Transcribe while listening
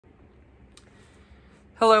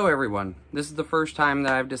Hello everyone. This is the first time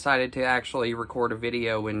that I've decided to actually record a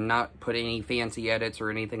video and not put any fancy edits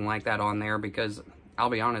or anything like that on there, because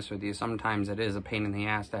I'll be honest with you, sometimes it is a pain in the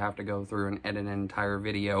ass to have to go through and edit an entire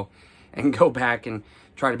video and go back and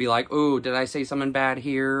try to be like, oh, did I say something bad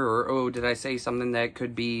here? Or, oh, did I say something that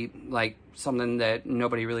could be like something that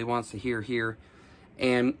nobody really wants to hear here?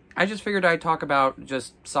 And I just figured I'd talk about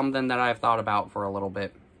just something that I've thought about for a little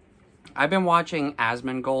bit. I've been watching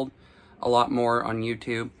Asmongold a lot more on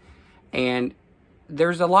YouTube, and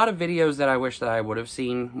there's a lot of videos that I wish that I would have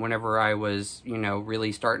seen whenever I was, you know,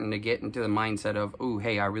 really starting to get into the mindset of, oh,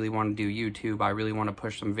 hey, I really want to do YouTube. I really want to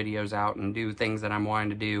push some videos out and do things that I'm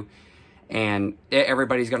wanting to do. And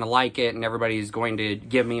everybody's going to like it, and everybody's going to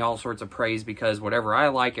give me all sorts of praise because whatever I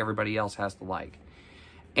like, everybody else has to like.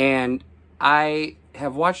 And I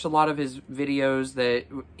have watched a lot of his videos that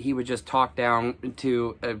he would just talk down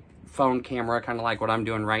to a phone camera, kind of like what I'm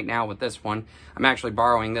doing right now with this one. I'm actually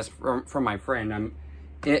borrowing this from my friend. I'm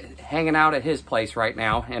hanging out at his place right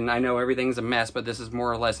now, and I know everything's a mess, but this is more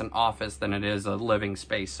or less an office than it is a living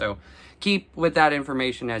space, so keep with that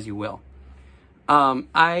information as you will.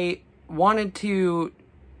 I wanted to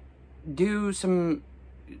do some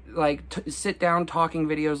like sit down talking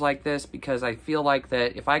videos like this because I feel like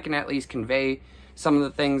that if I can at least convey some of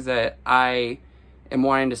the things that I am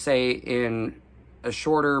wanting to say in a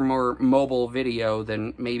shorter, more mobile video,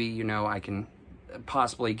 then maybe, you know, I can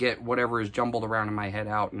possibly get whatever is jumbled around in my head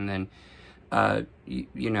out, and then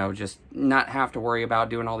you know, just not have to worry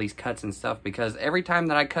about doing all these cuts and stuff, because every time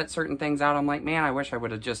that I cut certain things out, I'm like, man, I wish I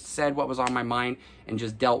would have just said what was on my mind and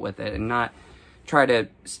just dealt with it and not try to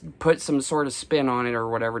put some sort of spin on it or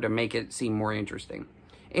whatever to make it seem more interesting.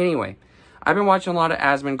 Anyway, I've been watching a lot of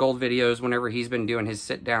Asmongold videos whenever he's been doing his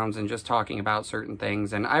sit-downs and just talking about certain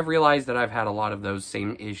things, and I've realized that I've had a lot of those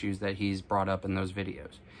same issues that he's brought up in those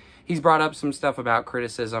videos. He's brought up some stuff about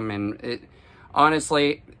criticism, and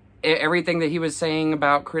honestly, everything that he was saying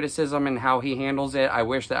about criticism and how he handles it, I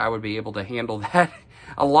wish that I would be able to handle that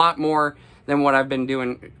a lot more than what I've been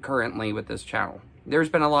doing currently with this channel. There's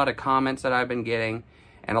been a lot of comments that I've been getting,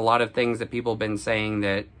 and a lot of things that people have been saying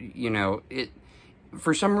that, you know,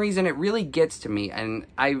 for some reason, it really gets to me, and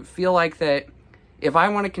I feel like that if I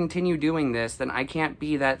want to continue doing this, then I can't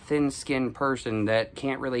be that thin-skinned person that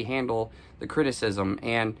can't really handle the criticism.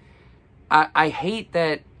 And I hate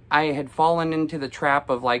that I had fallen into the trap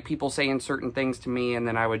of, like, people saying certain things to me, and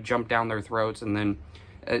then I would jump down their throats and then,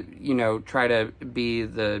 you know, try to be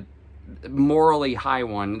the morally high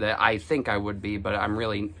one that I think I would be, but I'm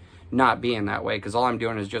really not being that way, because all I'm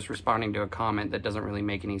doing is just responding to a comment that doesn't really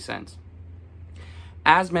make any sense.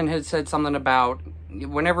 Asmon had said something about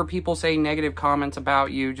whenever people say negative comments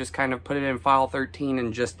about you, just kind of put it in file 13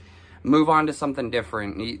 and just move on to something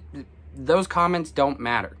different. Those comments don't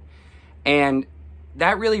matter. And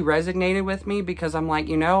that really resonated with me, because I'm like,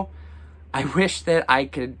 you know, I wish that I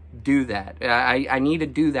could do that. I need to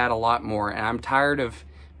do that a lot more. And I'm tired of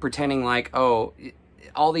pretending like, oh,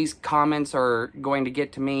 all these comments are going to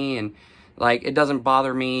get to me, and like, it doesn't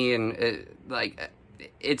bother me, and like,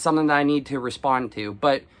 it's something that I need to respond to.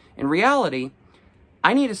 But in reality,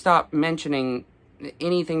 I need to stop mentioning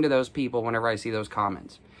anything to those people whenever I see those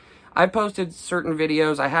comments. I posted certain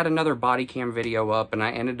videos. I had another body cam video up, and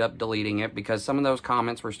I ended up deleting it because some of those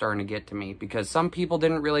comments were starting to get to me, because some people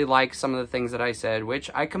didn't really like some of the things that I said, which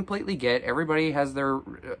I completely get. Everybody has their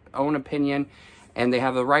own opinion, and they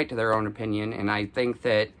have the right to their own opinion, and I think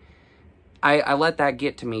that I let that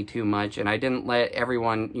get to me too much, and I didn't let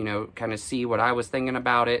everyone, you know, kind of see what I was thinking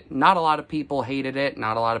about it. Not a lot of people hated it.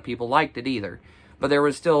 Not a lot of people liked it either. But there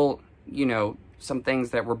was still, you know, some things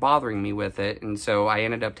that were bothering me with it, and so I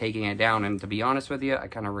ended up taking it down, and to be honest with you, I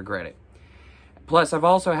kind of regret it. Plus, I've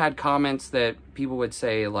also had comments that people would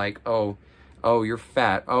say, like, oh, you're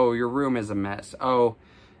fat. Oh, your room is a mess. Oh,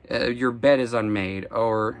 your bed is unmade.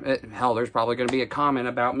 Or, hell, there's probably going to be a comment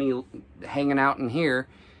about me hanging out in here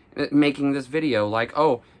making this video, like,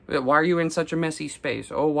 oh, why are you in such a messy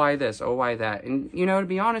space? Oh, why this? Oh, why that? And, you know, to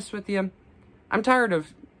be honest with you, I'm tired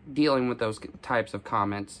of dealing with those types of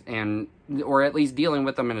comments, and or at least dealing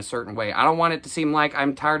with them in a certain way. I don't want it to seem like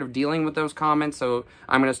I'm tired of dealing with those comments, so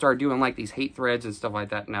I'm going to start doing like these hate threads and stuff like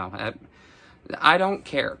that. No, I don't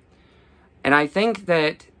care. And I think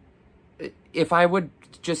that if I would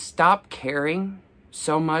just stop caring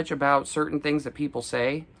so much about certain things that people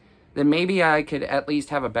say, then maybe I could at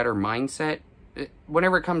least have a better mindset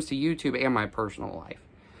whenever it comes to YouTube and my personal life.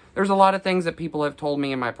 There's a lot of things that people have told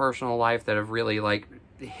me in my personal life that have really, like,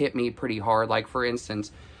 hit me pretty hard. Like, for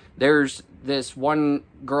instance, there's this one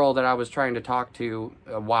girl that I was trying to talk to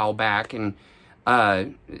a while back, and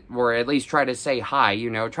or at least try to say hi, you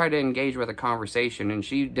know, try to engage with a conversation. And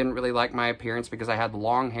she didn't really like my appearance because I had the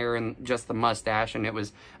long hair and just the mustache, and it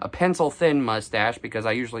was a pencil thin mustache because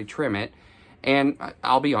I usually trim it. And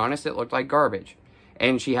I'll be honest, it looked like garbage.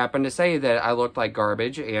 And she happened to say that I looked like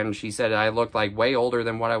garbage, and she said I looked like way older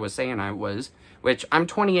than what I was saying I was, which I'm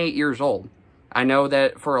 28 years old. I know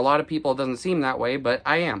that for a lot of people it doesn't seem that way, but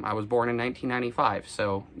I am. I was born in 1995,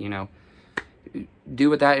 so, you know, do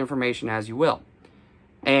with that information as you will.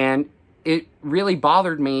 And it really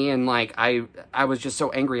bothered me, and like I was just so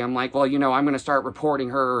angry. I'm like, well, you know, I'm going to start reporting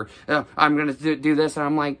her, or I'm going to do this, and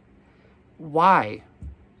I'm like, why?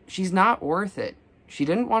 She's not worth it. She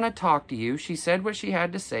didn't want to talk to you. She said what she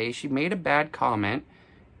had to say. She made a bad comment,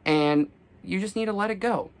 and you just need to let it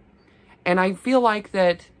go. And I feel like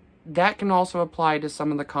that can also apply to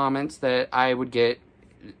some of the comments that I would get,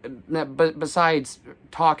 but besides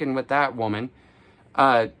talking with that woman,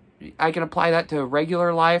 I can apply that to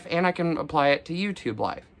regular life, and I can apply it to YouTube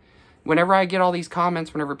life. Whenever I get all these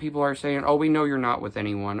comments, whenever people are saying, oh, we know you're not with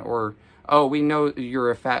anyone, or, oh, we know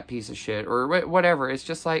you're a fat piece of shit, or whatever, it's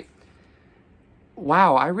just like,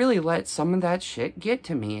 wow, I really let some of that shit get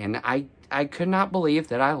to me, and I could not believe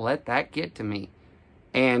that I let that get to me.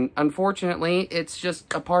 And unfortunately, it's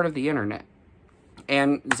just a part of the internet.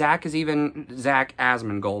 And Zach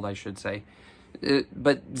Asmongold, I should say.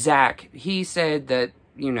 But Zach, he said that,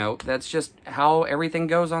 you know, that's just how everything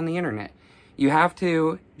goes on the internet. You have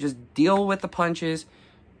to just deal with the punches,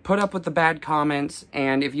 put up with the bad comments,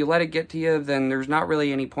 and if you let it get to you, then there's not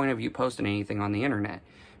really any point of you posting anything on the internet.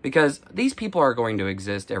 Because these people are going to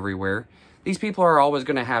exist everywhere. These people are always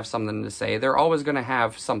going to have something to say. They're always going to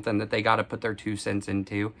have something that they got to put their 2 cents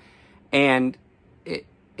into. And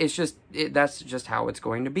that's just how it's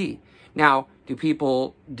going to be. Now, do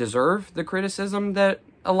people deserve the criticism that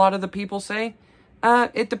a lot of the people say?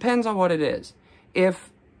 It depends on what it is. If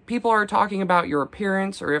people are talking about your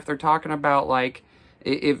appearance, or if they're talking about, like,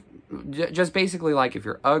 just basically like if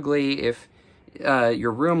you're ugly, if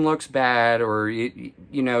your room looks bad, or you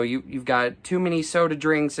know you've got too many soda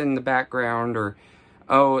drinks in the background, or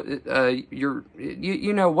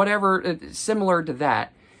you know, whatever similar to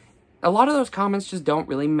that, a lot of those comments just don't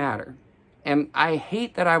really matter. And I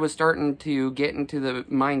hate that I was starting to get into the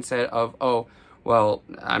mindset of, oh, well,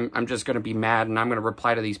 I'm just going to be mad and I'm going to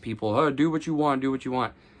reply to these people, oh, do what you want, do what you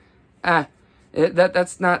want.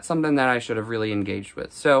 That's not something that I should have really engaged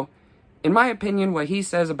with. So, in my opinion, what he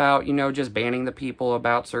says about, you know, just banning the people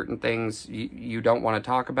about certain things you don't want to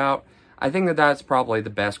talk about, I think that that's probably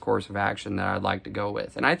the best course of action that I'd like to go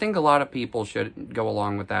with. And I think a lot of people should go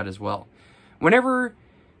along with that as well. Whenever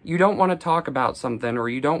you don't want to talk about something, or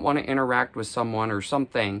you don't want to interact with someone or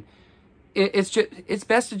something, it's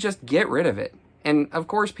best to just get rid of it. And of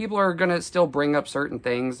course, people are going to still bring up certain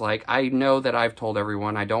things. Like, I know that I've told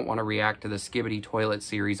everyone I don't want to react to the Skibidi Toilet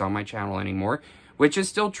series on my channel anymore, which is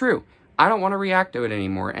still true. I don't want to react to it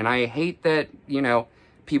anymore. And I hate that, you know,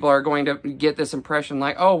 people are going to get this impression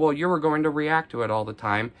like, oh, well, you were going to react to it all the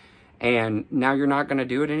time, and now you're not going to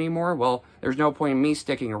do it anymore. Well, there's no point in me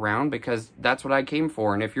sticking around, because that's what I came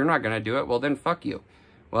for. And if you're not going to do it, well, then fuck you.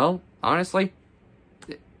 Well, honestly,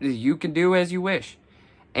 you can do as you wish.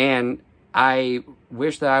 And I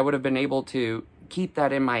wish that I would have been able to keep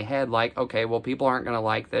that in my head, like, okay, well, people aren't going to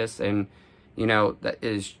like this, and, you know, that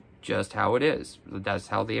is just how it is. That's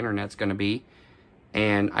how the internet's going to be,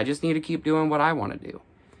 and I just need to keep doing what I want to do.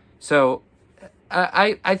 So,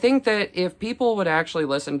 I think that if people would actually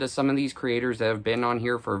listen to some of these creators that have been on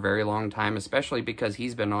here for a very long time, especially because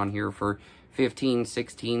he's been on here for 15,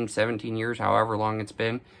 16, 17 years, however long it's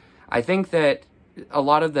been, I think that a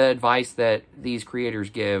lot of the advice that these creators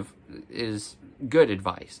give is good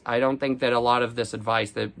advice. I don't think that a lot of this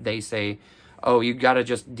advice that they say, oh, you got to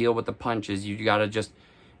just deal with the punches, you got to just,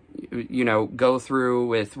 you know, go through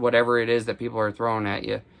with whatever it is that people are throwing at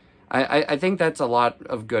you. I think that's a lot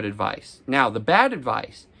of good advice. Now, the bad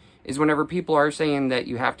advice is whenever people are saying that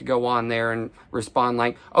you have to go on there and respond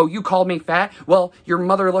like, oh, you called me fat? Well, your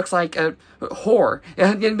mother looks like a whore.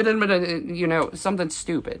 You know, something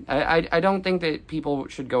stupid. I don't think that people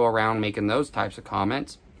should go around making those types of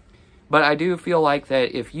comments. But I do feel like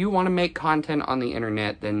that if you want to make content on the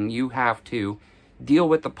internet, then you have to deal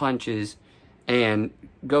with the punches and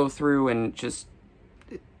go through and just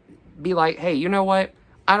be like, hey, you know what?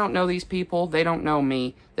 I don't know these people. They don't know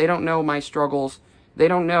me. They don't know my struggles. They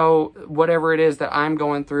don't know whatever it is that I'm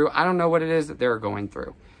going through. I don't know what it is that they're going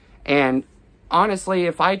through. And honestly,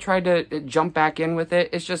 if I try to jump back in with it,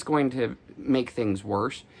 it's just going to make things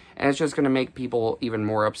worse. And it's just going to make people even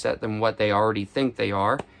more upset than what they already think they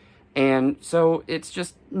are. And so it's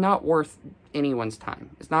just not worth anyone's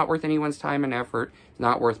time. It's not worth anyone's time and effort. It's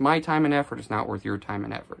not worth my time and effort. It's not worth your time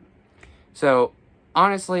and effort. So,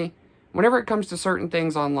 honestly, whenever it comes to certain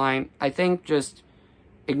things online, I think just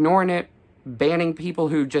ignoring it, banning people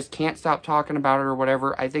who just can't stop talking about it or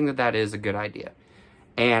whatever, I think that that is a good idea.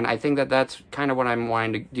 And I think that that's kind of what I'm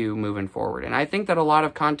wanting to do moving forward. And I think that a lot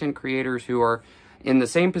of content creators who are in the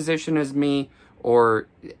same position as me or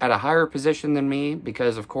at a higher position than me,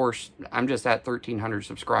 because of course I'm just at 1,300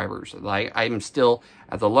 subscribers. Like, I'm still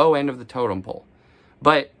at the low end of the totem pole.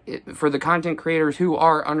 But for the content creators who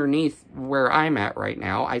are underneath where I'm at right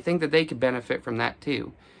now, I think that they could benefit from that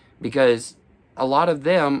too. Because a lot of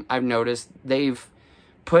them, I've noticed, they've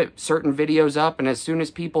put certain videos up, and as soon as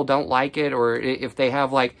people don't like it, or if they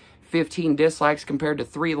have like 15 dislikes compared to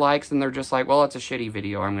 3 likes, then they're just like, well, it's a shitty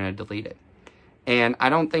video, I'm going to delete it. And I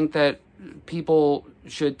don't think that people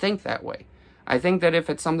should think that way. I think that if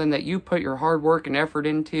it's something that you put your hard work and effort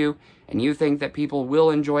into, and you think that people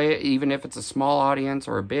will enjoy it, even if it's a small audience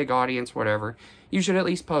or a big audience, whatever, you should at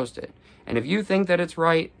least post it. And if you think that it's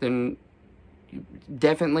right, then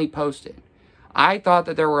definitely post it. I thought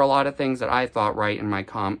that there were a lot of things that I thought right in my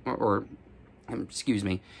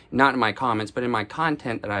not in my comments, but in my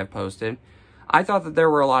content that I've posted. I thought that there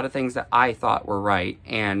were a lot of things that I thought were right,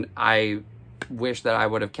 and I wish that I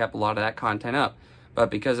would have kept a lot of that content up. But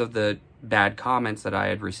because of the bad comments that I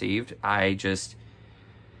had received, I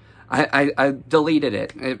deleted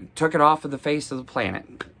it. It took it off of the face of the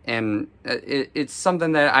planet. And it's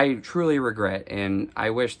something that I truly regret, and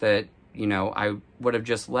I wish that, you know, I would have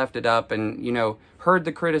just left it up and, you know, heard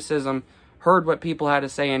the criticism, heard what people had to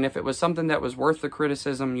say, and if it was something that was worth the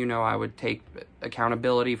criticism, you know, I would take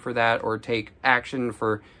accountability for that or take action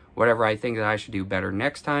for whatever I think that I should do better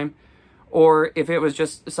next time. Or if it was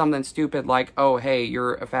just something stupid like, oh, hey,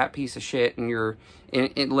 you're a fat piece of shit and you're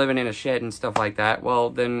living in a shed and stuff like that, well,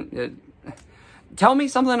 then tell me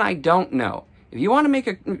something I don't know. If you want to make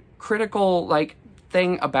a critical, like,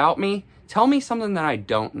 thing about me, tell me something that I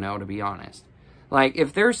don't know, to be honest. Like,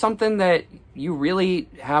 if there's something that you really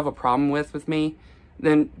have a problem with me,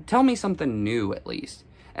 then tell me something new at least.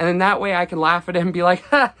 And then that way I can laugh at it and be like,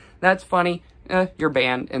 ha, that's funny, you're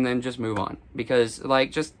banned, and then just move on. Because,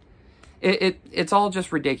 like, just, it's all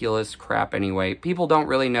just ridiculous crap anyway. People don't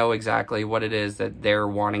really know exactly what it is that they're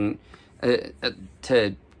wanting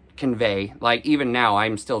to convey. Like, even now,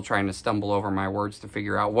 I'm still trying to stumble over my words to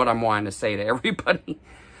figure out what I'm wanting to say to everybody.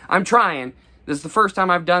 I'm trying. This is the first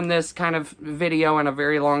time I've done this kind of video in a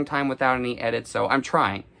very long time without any edits, so I'm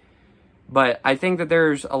trying. But I think that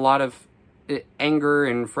there's a lot of anger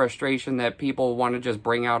and frustration that people want to just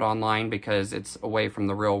bring out online because it's away from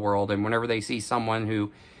the real world. And whenever they see someone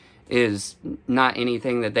who is not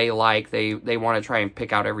anything that they like, they want to try and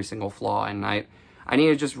pick out every single flaw. And I need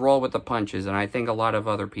to just roll with the punches, and I think a lot of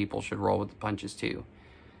other people should roll with the punches too.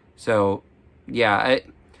 So, yeah,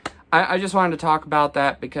 I just wanted to talk about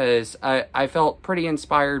that because I felt pretty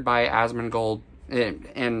inspired by Asmongold,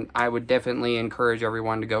 and I would definitely encourage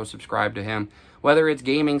everyone to go subscribe to him. Whether it's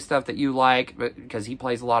gaming stuff that you like, because he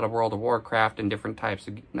plays a lot of World of Warcraft and different types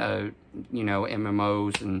of, you know,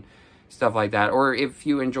 MMOs and stuff like that. Or if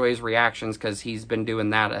you enjoy his reactions, because he's been doing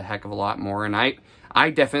that a heck of a lot more. And I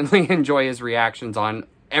definitely enjoy his reactions on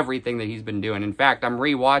everything that he's been doing. In fact, I'm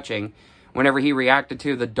rewatching whenever he reacted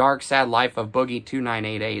to The Dark Sad Life of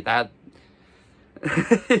Boogie2988. That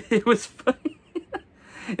it was funny.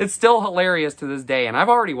 It's still hilarious to this day, and I've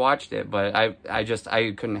already watched it, but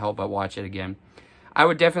I couldn't help but watch it again. I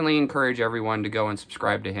would definitely encourage everyone to go and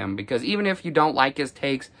subscribe to him, because even if you don't like his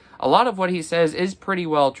takes, a lot of what he says is pretty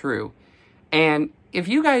well true. And if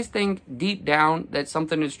you guys think deep down that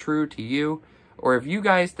something is true to you, or if you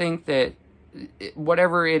guys think that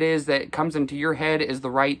whatever it is that comes into your head is the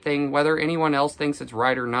right thing, whether anyone else thinks it's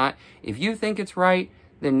right or not, if you think it's right,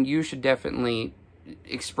 then you should definitely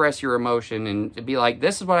express your emotion and be like,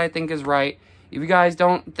 this is what I think is right. If you guys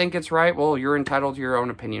don't think it's right, well, you're entitled to your own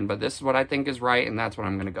opinion, but this is what I think is right, and that's what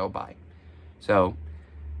I'm going to go by. So,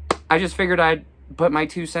 I just figured I'd put my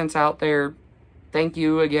 2 cents out there. Thank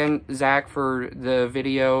you again, Zach, for the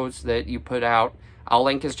videos that you put out. I'll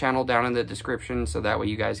link his channel down in the description, so that way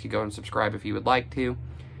you guys can go and subscribe if you would like to.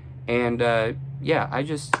 And, yeah, I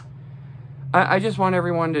just want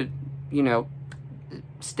everyone to, you know,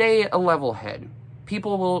 stay a level head.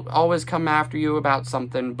 People will always come after you about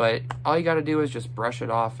something, but all you got to do is just brush it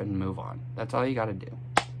off and move on. That's all you got to do.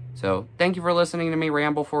 So, thank you for listening to me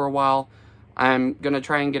ramble for a while. I'm going to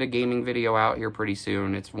try and get a gaming video out here pretty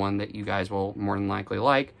soon. It's one that you guys will more than likely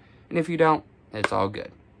like. And if you don't, it's all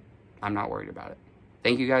good. I'm not worried about it.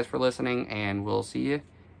 Thank you guys for listening, and we'll see you in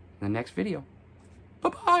the next video.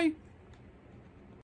 Bye-bye!